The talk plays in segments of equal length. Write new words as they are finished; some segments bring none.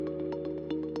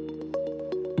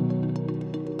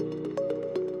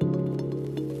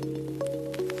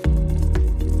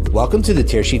Welcome to the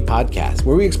Tearsheet Podcast,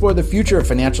 where we explore the future of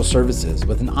financial services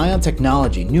with an eye on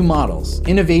technology, new models,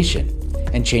 innovation,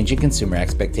 and changing consumer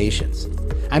expectations.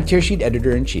 I'm Tearsheet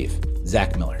Editor-in-Chief,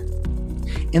 Zack Miller.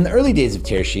 In the early days of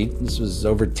Tearsheet, this was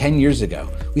over 10 years ago,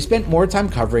 we spent more time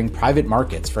covering private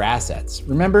markets for assets.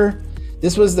 Remember,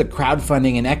 this was the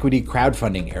crowdfunding and equity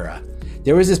crowdfunding era.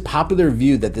 There was this popular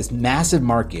view that this massive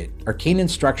market, arcane in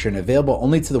structure and available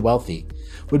only to the wealthy,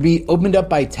 would be opened up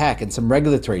by tech and some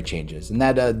regulatory changes, and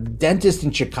that a dentist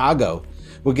in Chicago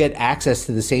would get access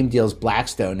to the same deals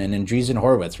Blackstone and Andreesen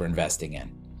Horowitz were investing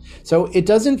in. So it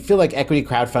doesn't feel like equity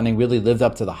crowdfunding really lived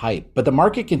up to the hype, but the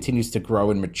market continues to grow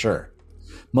and mature.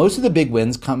 Most of the big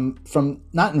wins come from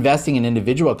not investing in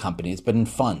individual companies, but in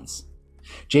funds.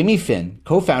 Jamie Finn,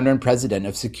 co-founder and president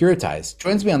of Securitize,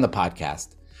 joins me on the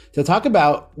podcast to talk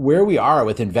about where we are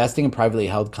with investing in privately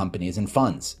held companies and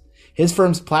funds. His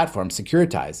firm's platform,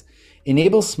 Securitize,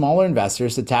 enables smaller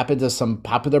investors to tap into some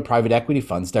popular private equity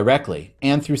funds directly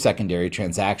and through secondary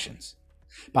transactions.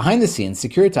 Behind the scenes,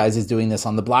 Securitize is doing this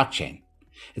on the blockchain.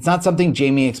 It's not something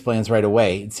Jamie explains right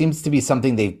away. It seems to be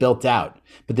something they've built out,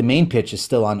 but the main pitch is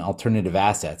still on alternative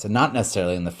assets and not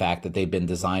necessarily on the fact that they've been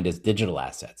designed as digital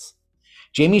assets.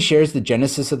 Jamie shares the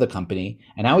genesis of the company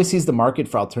and how he sees the market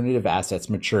for alternative assets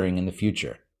maturing in the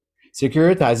future.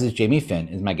 Securitize's Jamie Finn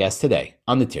is my guest today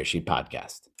on the Tearsheet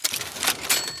Podcast.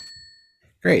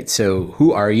 Great. So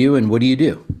who are you and what do you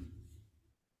do?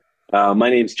 My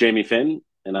name's Jamie Finn,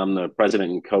 and I'm the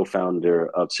president and co-founder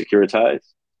of Securitize.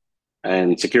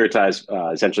 And Securitize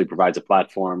essentially provides a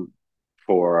platform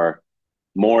for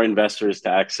more investors to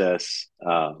access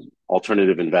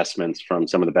alternative investments from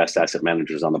some of the best asset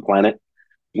managers on the planet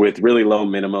with really low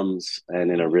minimums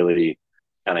and in a really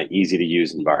kind of easy to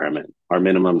use environment. Our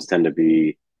minimums tend to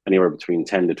be anywhere between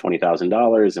 $10,000 to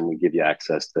 $20,000, and we give you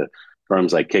access to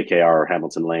firms like KKR or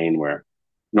Hamilton Lane, where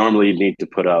normally you need to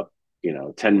put up,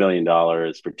 $10 million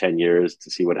for 10 years to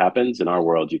see what happens. In our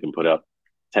world, you can put up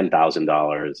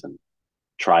 $10,000 and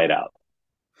try it out.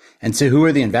 And so who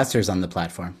are the investors on the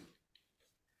platform?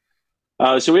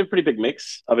 So we have a pretty big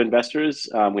mix of investors.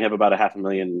 We have about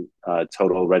 500,000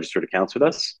 total registered accounts with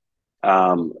us.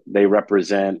 They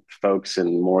represent folks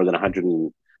in more than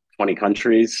 120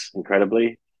 countries,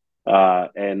 incredibly.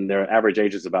 And their average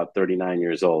age is about 39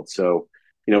 years old. So,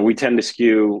 we tend to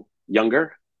skew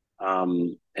younger,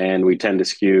 and we tend to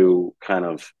skew kind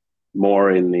of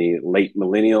more in the late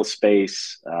millennial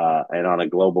space, and on a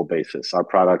global basis. Our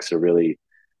products are really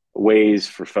ways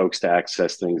for folks to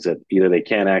access things that either they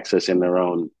can't access in their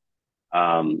own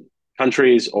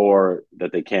countries or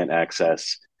that they can't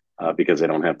access because they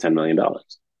don't have $10 million.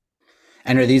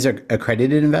 And are these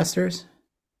accredited investors?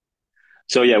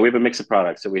 So yeah, we have a mix of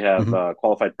products. So we have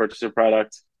qualified purchaser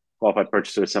product. Qualified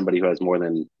purchaser is somebody who has more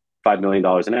than $5 million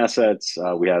in assets.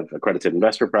 We have accredited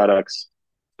investor products.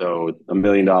 So $1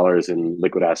 million in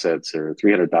liquid assets or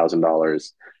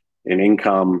 $300,000 in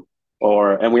income,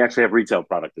 and we actually have retail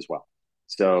product as well.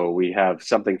 So we have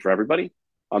something for everybody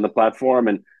on the platform.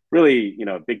 And really,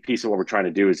 a big piece of what we're trying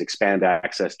to do is expand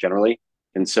access generally.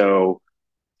 And so,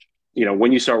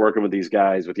 when you start working with these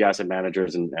guys, with the asset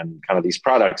managers and kind of these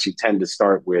products, you tend to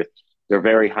start with their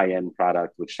very high-end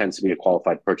product, which tends to be a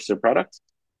qualified purchaser product.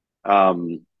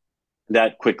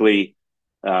 That quickly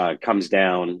comes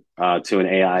down to an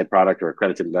AI product or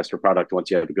accredited investor product once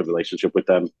you have a good relationship with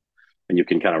them, and you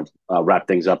can kind of wrap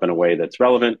things up in a way that's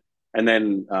relevant. And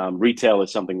then retail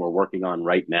is something we're working on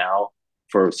right now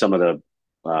for some of the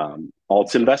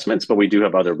alts investments, but we do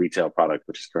have other retail product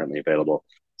which is currently available,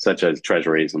 such as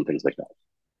treasuries and things like that.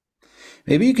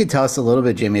 Maybe you could tell us a little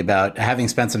bit, Jamie, about having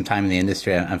spent some time in the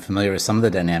industry. I'm familiar with some of the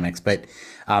dynamics, but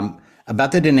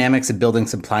about the dynamics of building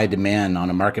supply demand on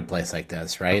a marketplace like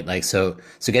this, right? Like, so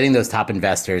getting those top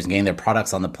investors, getting their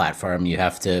products on the platform, you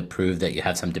have to prove that you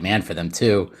have some demand for them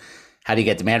too. How do you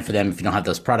get demand for them if you don't have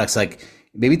those products? Like,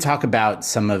 maybe talk about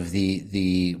some of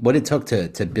the what it took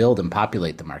to build and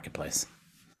populate the marketplace.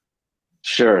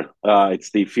 Sure.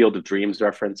 It's the Field of Dreams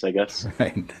reference, I guess.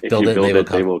 Right. If you build it,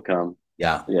 they will come.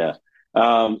 Yeah. Yeah.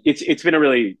 It's been a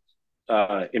really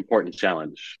important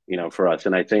challenge, for us.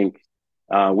 And I think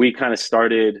we kind of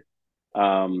started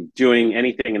doing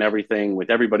anything and everything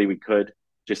with everybody we could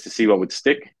just to see what would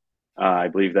stick. I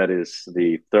believe that is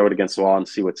the throw it against the wall and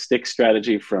see what sticks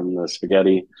strategy from the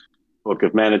Spaghetti Book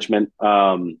of Management.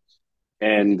 And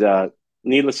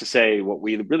needless to say, what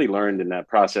we really learned in that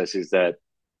process is that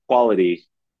quality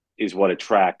is what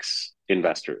attracts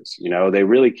investors. They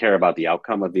really care about the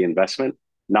outcome of the investment,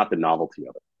 not the novelty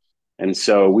of it. And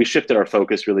so we shifted our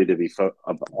focus really to be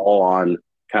all on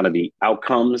kind of the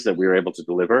outcomes that we were able to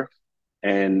deliver.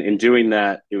 And in doing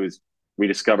that, it was we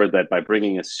discovered that by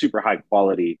bringing a super high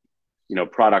quality,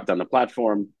 product on the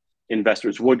platform,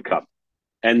 investors would come.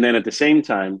 And then at the same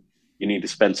time, you need to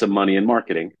spend some money in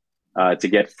marketing to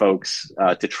get folks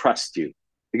to trust you,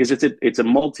 because it's a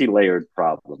multi-layered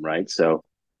problem, right? So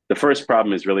the first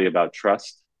problem is really about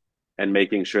trust and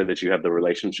making sure that you have the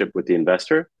relationship with the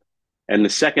investor. And the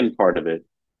second part of it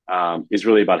is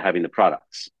really about having the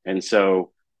products. And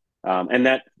so, and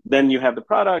that then you have the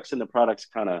products, and the products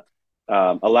kind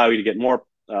of allow you to get more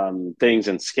things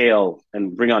and scale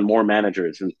and bring on more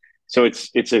managers. And so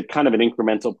it's a kind of an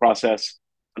incremental process.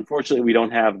 Unfortunately, we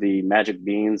don't have the magic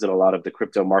beans that a lot of the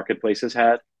crypto marketplaces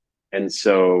had. And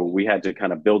so we had to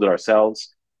kind of build it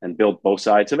ourselves and build both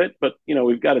sides of it. But,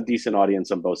 we've got a decent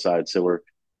audience on both sides. So we're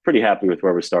pretty happy with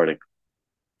where we're starting.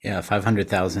 Yeah,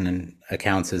 500,000 in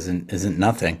accounts isn't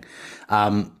nothing.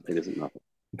 It isn't nothing.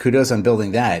 Kudos on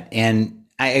building that. And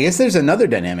I guess there's another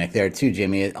dynamic there too,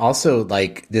 Jamie. It also,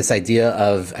 like this idea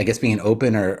of, I guess, being an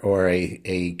open or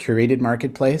a curated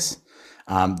marketplace.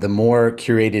 The more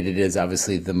curated it is,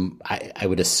 obviously, I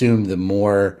would assume the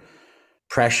more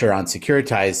pressure on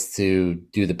Securitize to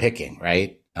do the picking,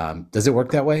 right? Does it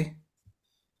work that way?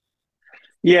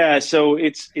 Yeah, so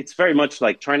it's very much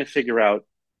like trying to figure out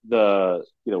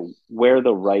where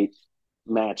the right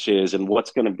match is and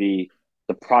what's going to be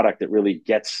the product that really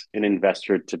gets an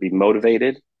investor to be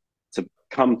motivated to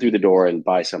come through the door and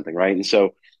buy something, right? And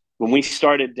so when we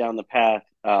started down the path,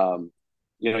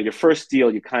 your first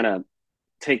deal, you kind of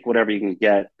take whatever you can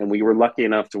get. And we were lucky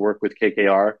enough to work with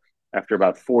KKR after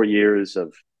about 4 years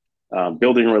of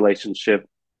building a relationship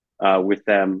with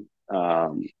them.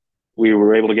 We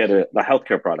were able to get a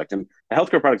healthcare product. And the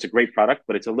healthcare product is a great product,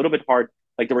 but it's a little bit hard.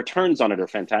 Like the returns on it are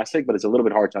fantastic, but it's a little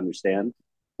bit hard to understand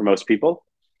for most people.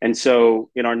 And so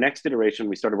in our next iteration,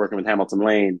 we started working with Hamilton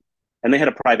Lane, and they had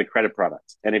a private credit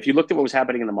product. And if you looked at what was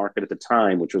happening in the market at the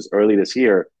time, which was early this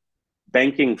year,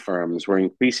 banking firms were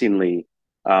increasingly,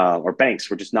 or banks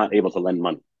were just not able to lend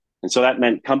money. And so that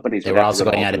meant companies were also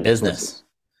going out of business. Sources.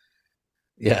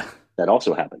 Yeah. That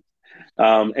also happened.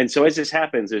 And so as this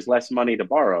happens, there's less money to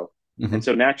borrow. Mm-hmm. And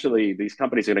so naturally, these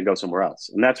companies are going to go somewhere else.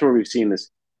 And that's where we've seen this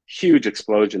huge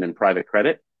explosion in private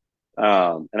credit.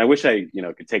 And I wish I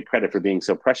could take credit for being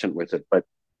so prescient with it. But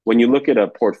when you look at a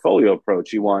portfolio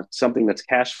approach, you want something that's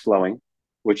cash flowing,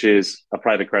 which is a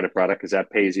private credit product because that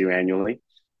pays you annually.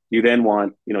 You then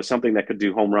want something that could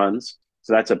do home runs.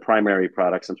 So that's a primary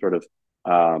product, some sort of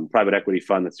private equity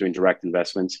fund that's doing direct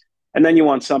investments. And then you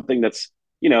want something that's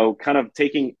kind of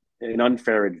taking an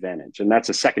unfair advantage. And that's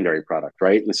a secondary product,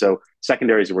 right? And so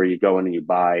secondaries are where you go in and you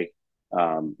buy,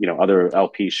 other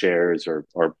LP shares or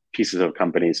pieces of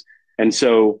companies. And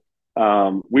so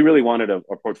we really wanted a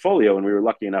portfolio, and we were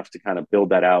lucky enough to kind of build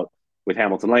that out with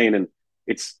Hamilton Lane. And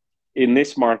it's in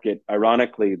this market,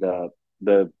 ironically, the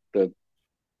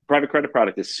private credit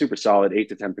product is super solid, 8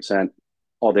 to 10%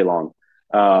 all day long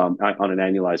on an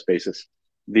annualized basis.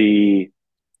 The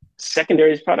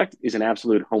secondaries product is an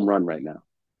absolute home run right now.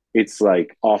 It's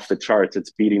like off the charts.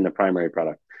 It's beating the primary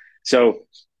product. So,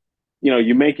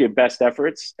 you make your best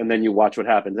efforts and then you watch what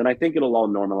happens. And I think it'll all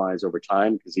normalize over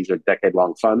time because these are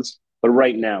decade-long funds. But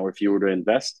right now, if you were to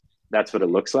invest, that's what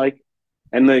it looks like.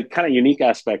 And the kind of unique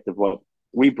aspect of what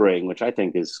we bring, which I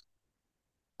think is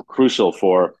crucial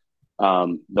for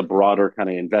the broader kind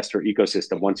of investor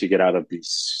ecosystem once you get out of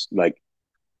these, like,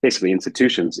 basically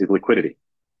institutions, is liquidity,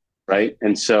 right?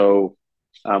 And so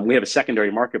we have a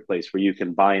secondary marketplace where you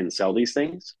can buy and sell these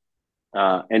things.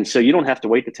 And so you don't have to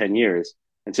wait the 10 years.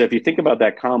 And so if you think about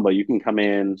that combo, you can come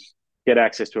in, get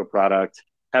access to a product,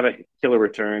 have a killer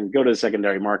return, go to the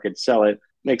secondary market, sell it,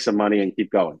 make some money, and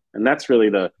keep going. And that's really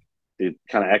the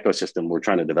kind of ecosystem we're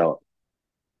trying to develop.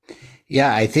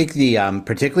 Yeah, I think the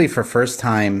particularly for first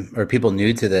time or people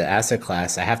new to the asset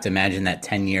class, I have to imagine that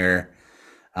 10-year,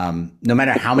 no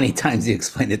matter how many times you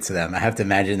explain it to them, I have to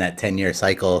imagine that 10-year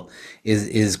cycle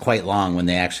is quite long when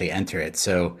they actually enter it.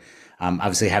 So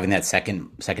obviously having that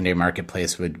secondary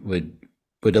marketplace would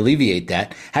alleviate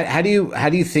that. How do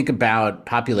you think about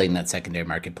populating that secondary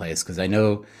marketplace? Because I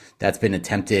know that's been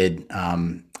attempted.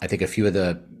 I think a few of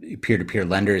the peer-to-peer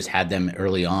lenders had them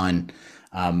early on.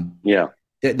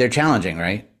 They're challenging,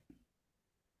 right?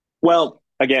 Well,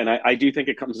 again, I do think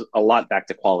it comes a lot back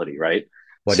to quality, right?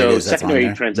 So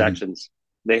secondary transactions,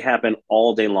 they happen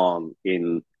all day long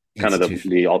in kind of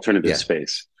the alternative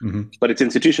space. Mm-hmm. But it's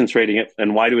institutions trading it.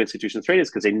 And why do institutions trade it?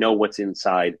 Because they know what's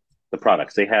inside the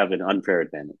products. They have an unfair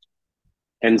advantage.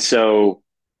 And so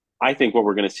I think what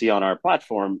we're going to see on our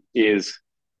platform is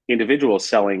individuals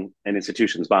selling and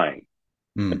institutions buying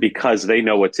because they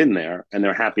know what's in there and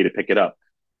they're happy to pick it up.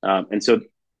 And so,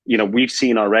 we've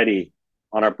seen already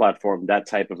on our platform that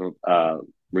type of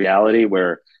reality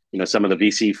where, some of the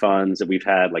VC funds that we've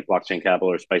had, like Blockchain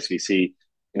Capital or Spice VC,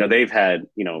 they've had,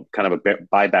 kind of a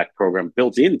buyback program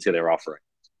built into their offering.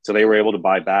 So they were able to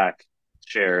buy back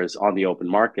shares on the open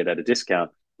market at a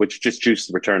discount, which just juiced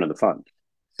the return of the fund.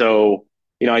 So,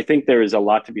 I think there is a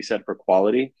lot to be said for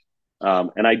quality.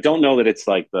 And I don't know that it's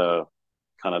like the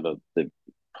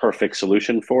perfect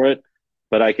solution for it,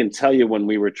 but I can tell you when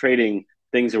we were trading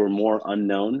things that were more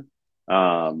unknown,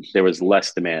 there was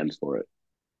less demand for it.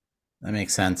 That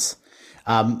makes sense.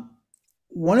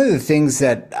 One of the things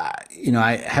that,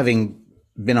 I, having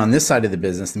been on this side of the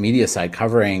business, the media side,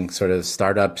 covering sort of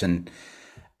startups and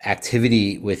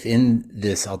activity within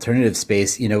this alternative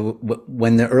space,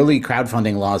 when the early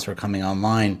crowdfunding laws were coming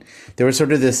online, there was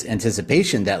sort of this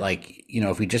anticipation that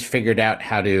if we just figured out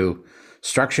how to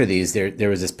structure these, there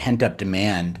was this pent up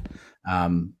demand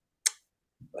in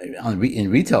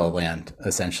retail land,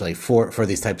 essentially, for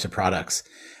these types of products.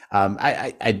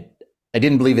 I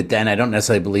didn't believe it then. I don't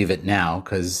necessarily believe it now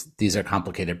because these are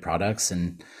complicated products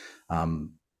and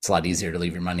it's a lot easier to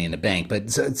leave your money in a bank.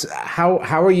 But how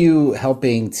are you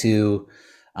helping to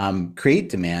create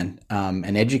demand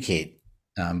and educate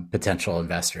potential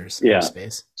investors in the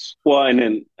space? Well,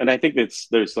 and I think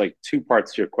there's like two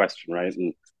parts to your question, right?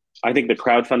 And I think the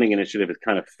crowdfunding initiative has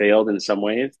kind of failed in some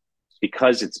ways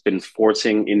because it's been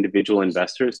forcing individual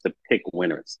investors to pick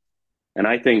winners. And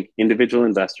I think individual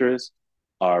investors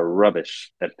are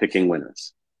rubbish at picking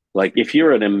winners. Like if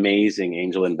you're an amazing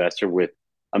angel investor with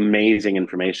amazing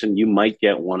information, you might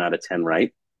get 1 out of 10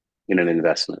 right in an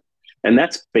investment. And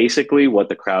that's basically what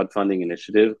the crowdfunding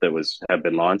initiative that have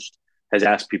been launched has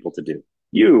asked people to do.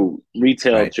 You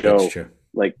retail right, Joe,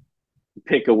 like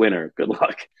pick a winner. Good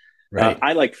luck. Right.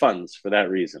 I like funds for that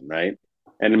reason, right?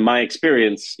 And in my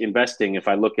experience investing, if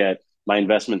I look at my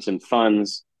investments in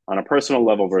funds on a personal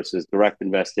level versus direct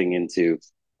investing into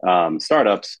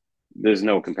startups, there's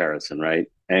no comparison, right?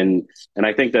 And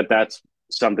I think that's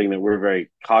something that we're very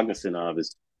cognizant of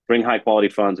is bring high quality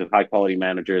funds with high quality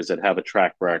managers that have a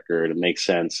track record and make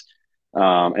sense.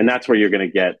 And that's where you're going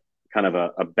to get kind of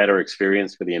a better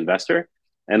experience for the investor.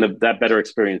 And that better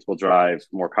experience will drive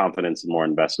more confidence and more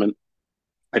investment.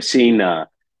 I've seen, the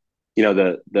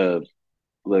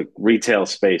retail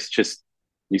space,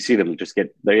 you see them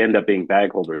they end up being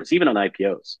bag holders, even on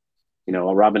IPOs.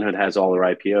 Robinhood has all their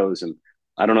IPOs, and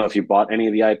I don't know if you bought any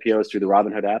of the IPOs through the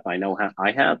Robinhood app. I know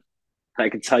I have. I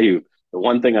can tell you the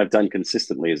one thing I've done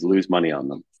consistently is lose money on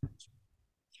them.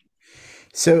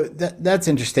 So that's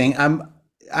interesting.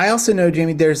 I also know,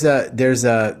 Jamie, there's a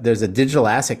digital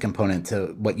asset component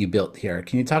to what you built here.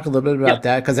 Can you talk a little bit about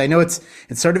that? Because I know it's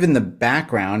sort of in the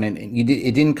background, and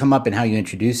it didn't come up in how you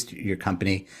introduced your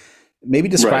company. Maybe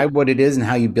describe what it is and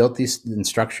how you built these and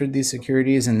structured these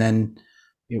securities, and then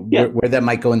where that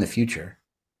might go in the future.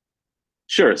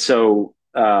 Sure. So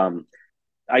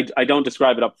I don't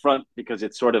describe it up front because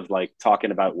it's sort of like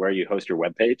talking about where you host your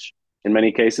webpage. In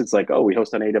many cases, like, oh, we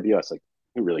host on AWS. Like,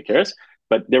 who really cares?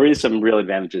 But there is some real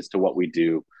advantages to what we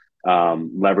do,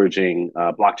 leveraging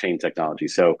blockchain technology.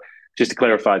 So just to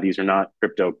clarify, these are not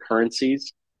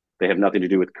cryptocurrencies. They have nothing to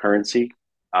do with currency.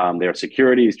 They are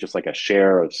securities, just like a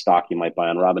share of stock you might buy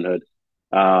on Robinhood.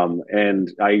 And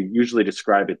I usually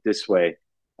describe it this way,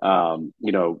 and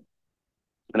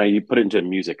you put it into a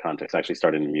music context. I actually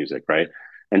started in music, right?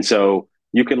 And so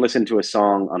you can listen to a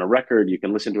song on a record, you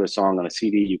can listen to a song on a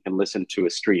CD, you can listen to a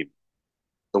stream.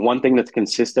 The one thing that's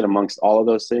consistent amongst all of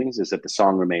those things is that the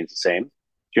song remains the same.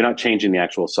 You're not changing the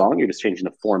actual song, you're just changing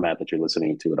the format that you're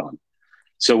listening to it on.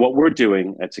 So what we're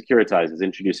doing at Securitize is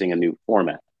introducing a new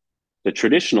format. The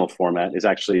traditional format is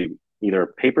actually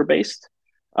either paper-based,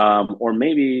 or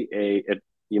maybe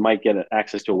you might get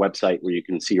access to a website where you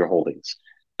can see your holdings,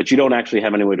 but you don't actually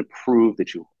have any way to prove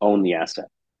that you own the asset.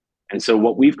 And so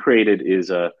what we've created is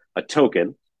a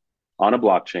token on a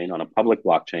blockchain, on a public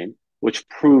blockchain, which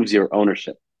proves your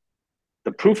ownership.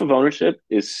 The proof of ownership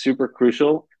is super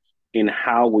crucial in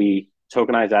how we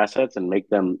tokenize assets and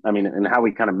and how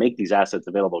we kind of make these assets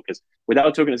available, because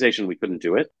without tokenization, we couldn't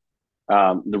do it.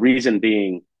 The reason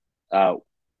being,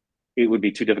 it would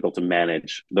be too difficult to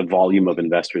manage the volume of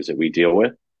investors that we deal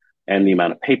with and the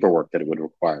amount of paperwork that it would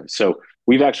require. So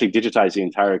we've actually digitized the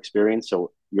entire experience.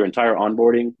 So your entire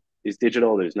onboarding is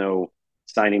digital. There's no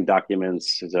signing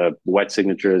documents, there's a wet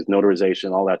signatures,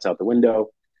 notarization, all that's out the window.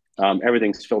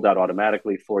 Everything's filled out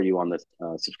automatically for you on the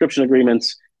subscription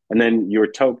agreements. And then your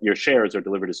shares are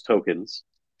delivered as tokens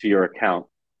to your account.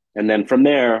 And then from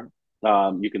there,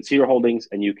 you can see your holdings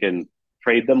and you can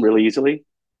trade them really easily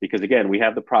because, again, we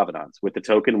have the provenance. With the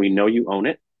token, we know you own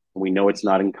it and we know it's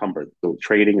not encumbered. So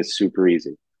trading is super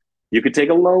easy. You could take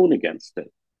a loan against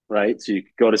it, right? So you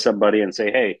could go to somebody and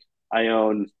say, hey, I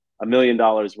own $1 million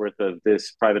worth of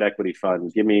this private equity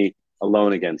fund. Give me a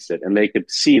loan against it. And they could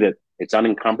see that it's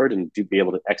unencumbered and be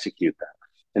able to execute that.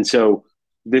 And so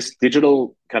this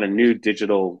new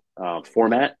digital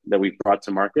format that we've brought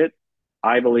to market,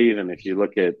 I believe, and if you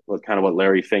look at what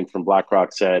Larry Fink from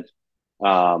BlackRock said,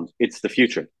 it's the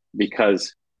future,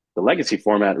 because the legacy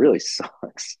format really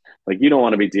sucks. Like, you don't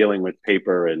want to be dealing with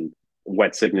paper and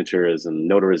wet signatures and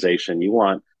notarization. You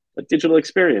want a digital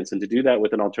experience. And to do that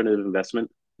with an alternative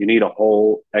investment, you need a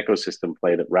whole ecosystem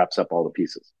play that wraps up all the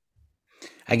pieces.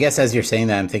 I guess as you're saying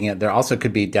that, I'm thinking there also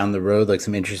could be down the road, like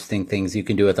some interesting things you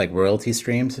can do with like royalty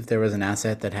streams. If there was an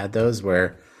asset that had those,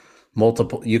 where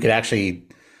you could actually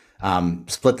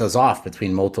split those off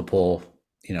between multiple,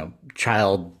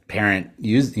 child, parent,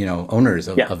 owners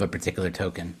of a particular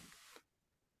token.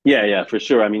 Yeah, for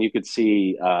sure. I mean, you could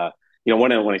see,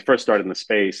 when I first started in the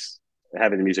space,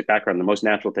 having the music background, the most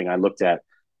natural thing I looked at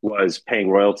was paying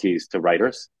royalties to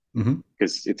writers,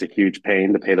 because it's a huge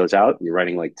pain to pay those out. You're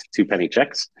writing like 2-penny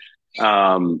checks.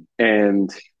 And,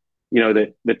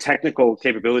 the technical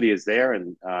capability is there.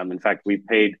 And in fact, we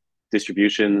paid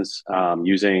distributions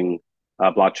using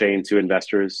blockchain to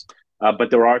investors. But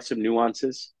there are some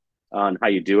nuances on how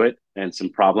you do it and some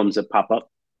problems that pop up.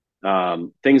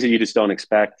 Things that you just don't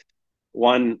expect.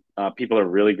 One, people are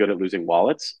really good at losing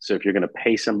wallets. So if you're going to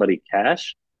pay somebody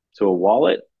cash to a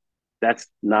wallet, that's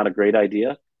not a great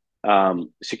idea.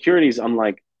 Securities,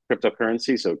 unlike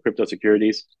cryptocurrency, so crypto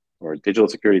securities or digital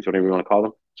securities, whatever you want to call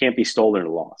them, can't be stolen or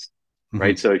lost,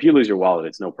 right? So if you lose your wallet,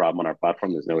 it's no problem on our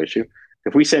platform. There's no issue.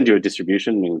 If we send you a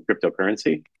distribution in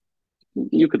cryptocurrency,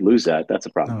 you could lose that. That's a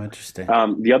problem. Oh, interesting.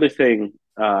 The other thing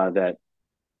that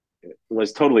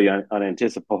was totally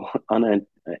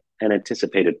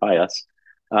unanticipated by us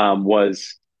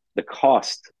was the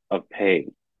cost of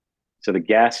paying. So the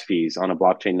gas fees on a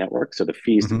blockchain network, so the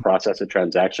fees to process a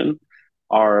transaction,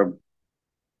 are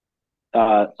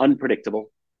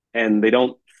unpredictable, and they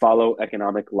don't follow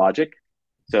economic logic.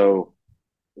 So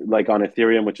like on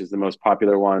Ethereum, which is the most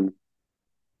popular one,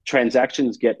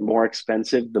 transactions get more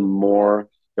expensive the more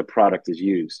the product is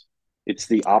used. It's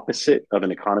the opposite of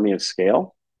an economy of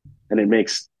scale, and it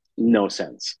makes no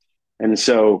sense. And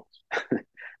so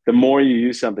the more you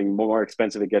use something, the more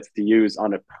expensive it gets to use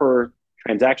on a per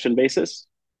transaction basis.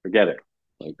 Forget it.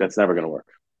 Like, that's never going to work.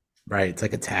 Right. It's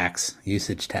like a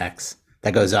usage tax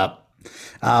that goes up.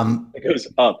 It goes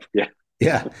up. Yeah.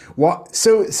 Yeah. Well,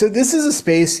 so this is a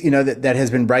space, that has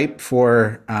been ripe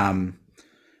for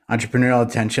entrepreneurial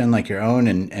attention, like your own,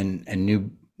 and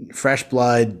new fresh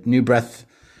blood, new breath,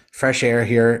 fresh air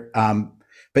here.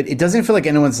 But it doesn't feel like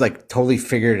anyone's like totally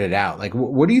figured it out. Like,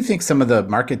 what do you think some of the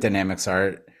market dynamics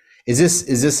are? Is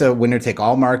this a winner take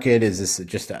all market? Is this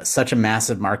just such a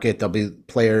massive market? There'll be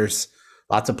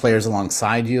lots of players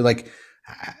alongside you. Like,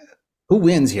 who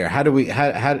wins here?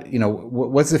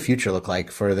 What's the future look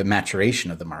like for the maturation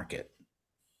of the market?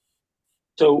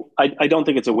 So I don't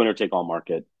think it's a winner take all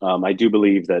market. I do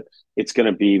believe that it's going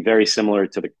to be very similar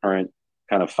to the current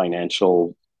kind of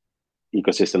financial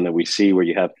ecosystem that we see, where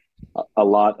you have a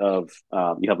lot of,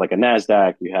 you have like a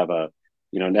NASDAQ, you have an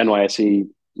NYSE,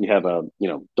 you have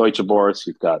Deutsche Börse,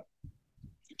 you've got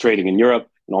trading in Europe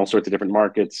and all sorts of different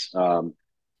markets.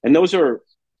 And those are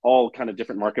all kind of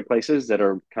different marketplaces that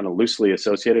are kind of loosely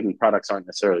associated, and products aren't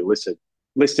necessarily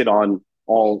listed on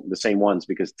all the same ones,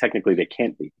 because technically they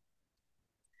can't be.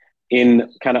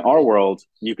 In kind of our world,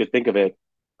 you could think of it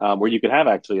where you could have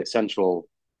actually a central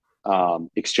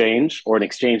exchange, or an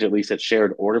exchange at least that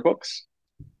shared order books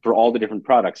for all the different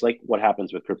products, like what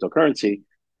happens with cryptocurrency,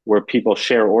 where people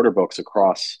share order books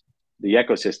across the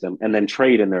ecosystem and then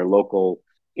trade in their local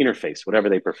interface, whatever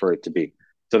they prefer it to be.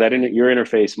 So that your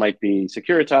interface might be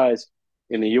Securitize.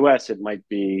 In the US, it might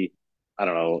be,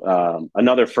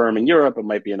 another firm in Europe. It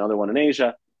might be another one in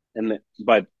Asia.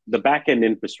 But the backend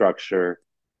infrastructure,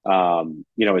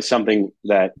 is something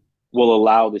that will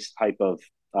allow this type of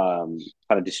kind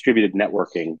of distributed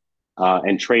networking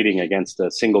and trading against a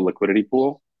single liquidity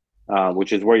pool,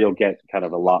 which is where you'll get kind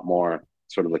of a lot more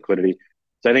sort of liquidity.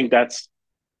 So I think that's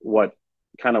what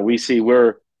kind of we see.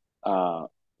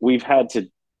 We've had to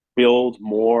build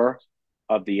more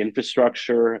of the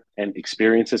infrastructure and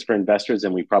experiences for investors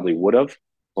than we probably would have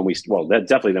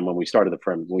definitely than when we started the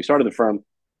firm. When we started the firm,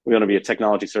 we want to be a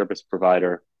technology service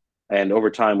provider. And over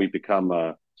time, we've become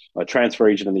a transfer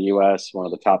agent in the US, one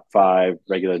of the top 5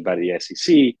 regulated by the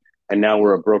SEC. And now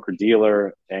we're a broker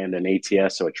dealer and an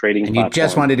ATS, so a trading platform. And you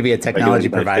just wanted to be a technology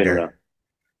provider.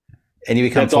 And you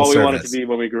become That's all we wanted to be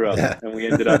when we grew up. Yeah. And we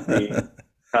ended up being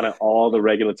kind of all the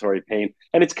regulatory pain.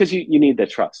 And it's because you need the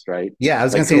trust, right? Yeah, I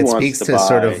was going Like to say who it wants speaks to to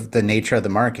sort buy? of the nature of the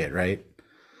market, right?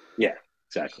 Yeah,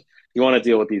 exactly. You want to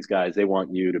deal with these guys. They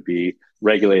want you to be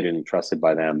regulated and trusted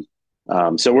by them.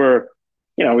 So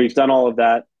we've done all of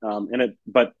that.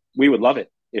 But we would love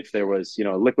it if there was,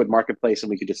 a liquid marketplace and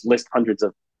we could just list hundreds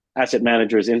of asset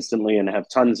managers instantly and have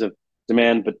tons of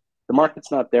demand. But the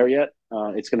market's not there yet.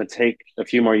 It's going to take a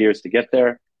few more years to get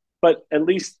there. But at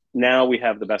least now we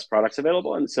have the best products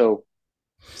available. And so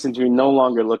since you're no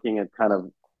longer looking at kind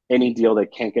of any deal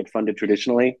that can't get funded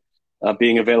traditionally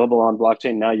being available on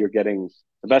blockchain, now you're getting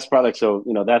the best product. So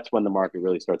that's when the market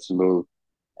really starts to move,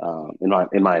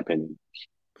 in my opinion.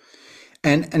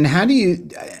 And how do you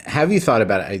have you thought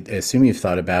about? I assume you've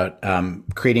thought about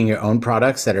creating your own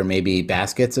products that are maybe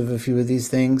baskets of a few of these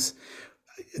things.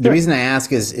 The Sure. reason I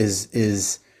ask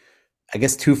is I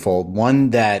guess twofold. One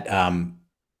that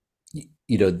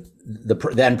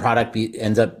the end product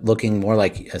ends up looking more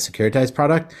like a securitized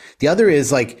product. The other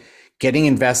is like getting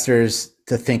investors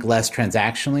to think less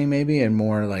transactionally, maybe, and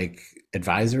more like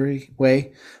advisory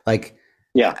way. Like,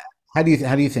 Yeah. how do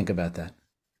you think about that?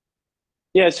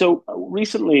 Yeah. So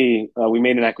recently we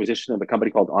made an acquisition of a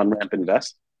company called OnRamp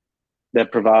Invest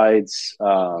that provides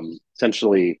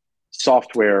essentially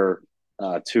software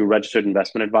to registered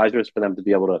investment advisors for them to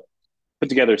be able to put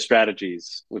together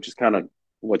strategies, which is kind of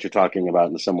what you're talking about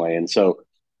in some way. And so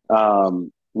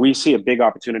we see a big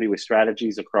opportunity with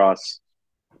strategies across,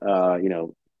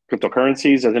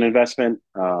 cryptocurrencies as an investment,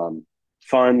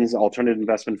 funds, alternative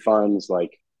investment funds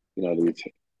like, these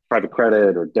private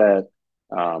credit or debt,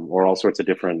 or all sorts of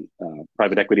different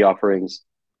private equity offerings.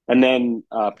 And then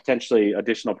potentially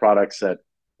additional products that,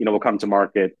 will come to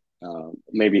market,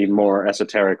 maybe more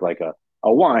esoteric, like a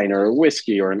wine or a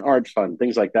whiskey or an art fund,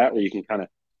 things like that, where you can kind of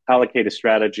allocate a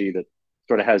strategy that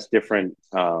sort of has different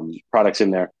products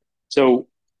in there. So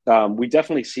we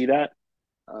definitely see that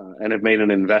and have made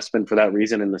an investment for that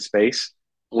reason in the space.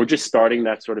 We're just starting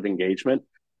that sort of engagement.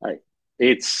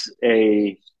 It's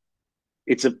a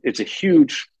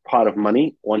huge pot of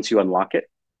money once you unlock it,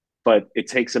 but it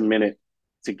takes a minute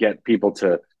to get people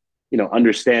to,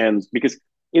 understand, because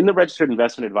in the registered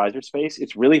investment advisor space,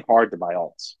 it's really hard to buy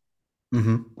alts,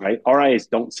 Mm-hmm. right? RIAs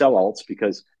don't sell alts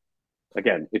because,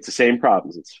 again, it's the same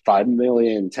problems. It's $5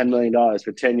 million, $10 million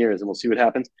for 10 years, and we'll see what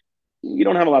happens. You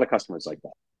don't have a lot of customers like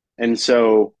that. And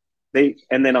so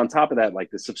and then on top of that, like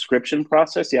the subscription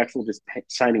process, the actual just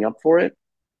signing up for it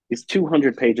is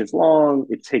 200 pages long.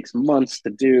 It takes months to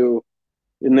do.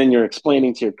 And then you're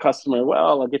explaining to your customer,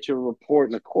 well, I'll get you a report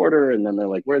in a quarter. And then they're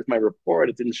like, where's my report?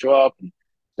 It didn't show up. And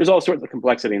there's all sorts of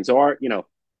complexity. And so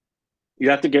you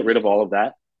have to get rid of all of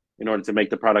that in order to make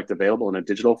the product available in a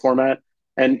digital format.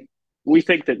 And we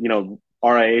think that,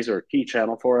 RIAs are a key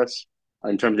channel for us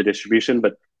in terms of distribution.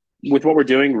 But with what we're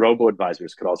doing,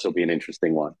 robo-advisors could also be an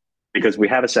interesting one because we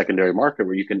have a secondary market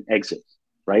where you can exit,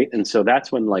 right? And so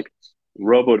that's when like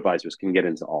robo-advisors can get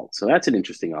into alt. So that's an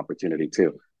interesting opportunity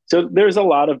too. So there's a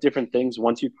lot of different things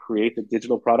once you create the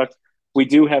digital product. We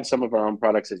do have some of our own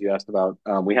products, as you asked about.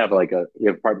 We have a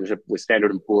partnership with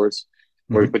Standard and Poor's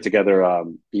where we Mm-hmm. put together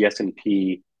the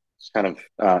S&P kind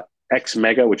of X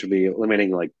Mega, which would be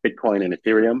eliminating like Bitcoin and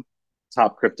Ethereum,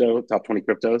 top 20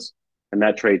 cryptos. And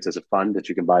that trades as a fund that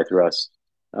you can buy through us,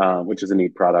 which is a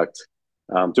neat product.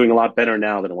 Doing a lot better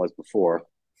now than it was before.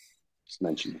 Just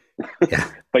mentioned. Yeah.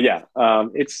 But yeah,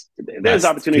 there's Last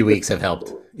opportunity. few weeks have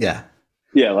helped. Yeah.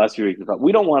 Yeah, last few weeks.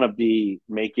 We don't want to we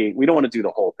don't want to do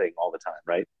the whole thing all the time,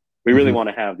 right? We really Mm-hmm. want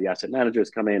to have the asset managers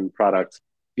come in, product,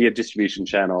 be a distribution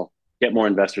channel, get more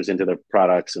investors into their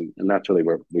products. And that's really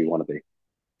where we want to be.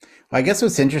 Well, I guess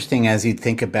what's interesting as you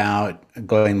think about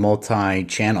going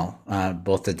multi-channel,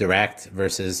 both the direct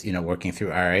versus working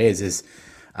through RIAs is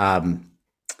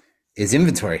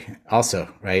inventory also,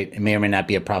 right? It may or may not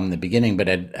be a problem in the beginning, but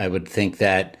I would think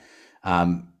that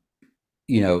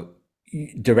you know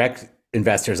direct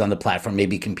investors on the platform may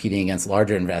be competing against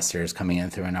larger investors coming in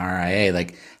through an RIA.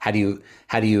 Like how do you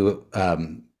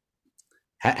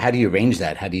arrange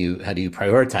that? How do you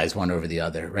prioritize one over the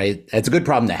other? Right? It's a good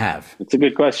problem to have. It's a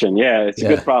good question. Yeah, it's a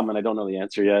Yeah. good problem, and I don't know the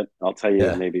answer yet. I'll tell you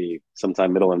Yeah. maybe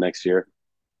sometime middle of next year.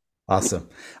 Awesome.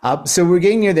 So we're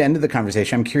getting near the end of the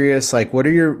conversation. I'm curious, like,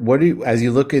 as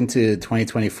you look into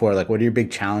 2024, like, what are your big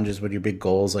challenges? What are your big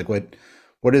goals? Like, what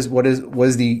is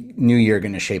the new year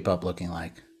going to shape up looking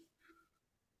like?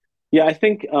 Yeah, I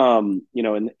think in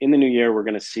the new year we're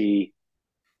going to see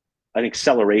an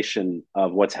acceleration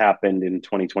of what's happened in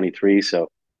 2023. So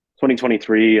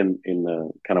 2023 in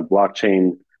the kind of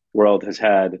blockchain world has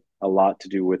had a lot to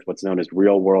do with what's known as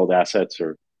real world assets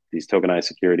or these tokenized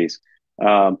securities.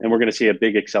 And we're going to see a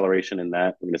big acceleration in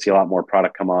that. We're going to see a lot more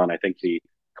product come on. I think the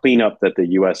cleanup that the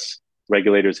US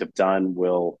regulators have done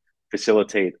will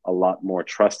facilitate a lot more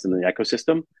trust in the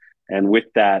ecosystem. And with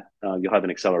that, you'll have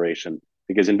an acceleration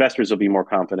because investors will be more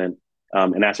confident,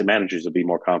 and asset managers will be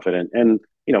more confident, and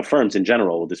firms in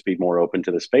general will just be more open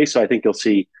to the space. So I think you'll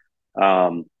see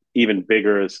even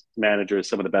bigger managers,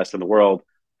 some of the best in the world,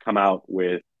 come out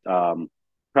with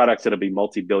products that'll be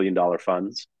multi-billion-dollar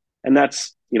funds. And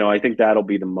that's, I think that'll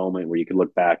be the moment where you can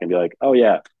look back and be like, oh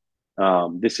yeah,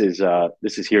 this is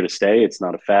here to stay. It's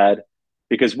not a fad,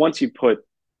 because once you put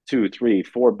 $2, $3,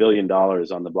 $4 billion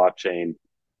on the blockchain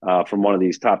from one of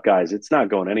these top guys, it's not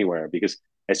going anywhere, because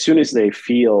as soon as they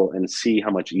feel and see how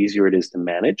much easier it is to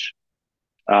manage,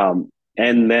 and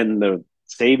then the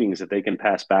savings that they can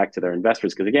pass back to their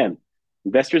investors, because again,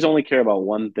 investors only care about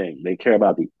one thing. They care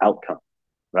about the outcome,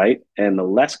 right? And the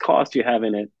less cost you have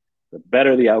in it, the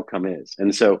better the outcome is.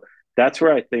 And so that's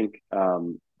where I think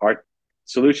our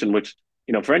solution, which,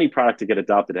 for any product to get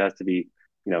adopted, it has to be,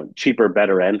 cheaper,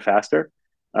 better, and faster.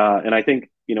 And I think,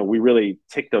 we really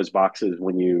tick those boxes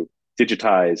when you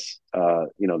digitize,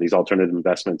 these alternative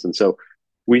investments. And so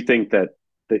we think that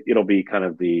it'll be kind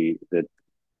of the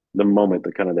moment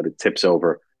that it tips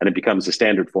over and it becomes the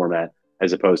standard format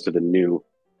as opposed to the new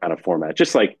kind of format.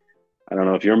 Just like, I don't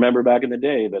know if you remember back in the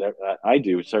day, but I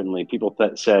do, certainly, people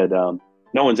said no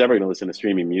one's ever going to listen to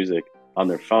streaming music on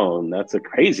their phone. That's a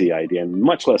crazy idea, and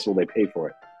much less will they pay for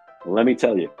it. Well, let me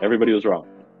tell you, everybody was wrong.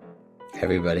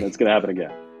 Everybody. It's going to happen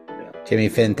again. Yeah. Jamie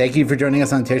Finn, thank you for joining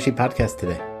us on Tearsheet Podcast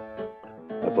today.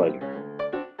 My pleasure.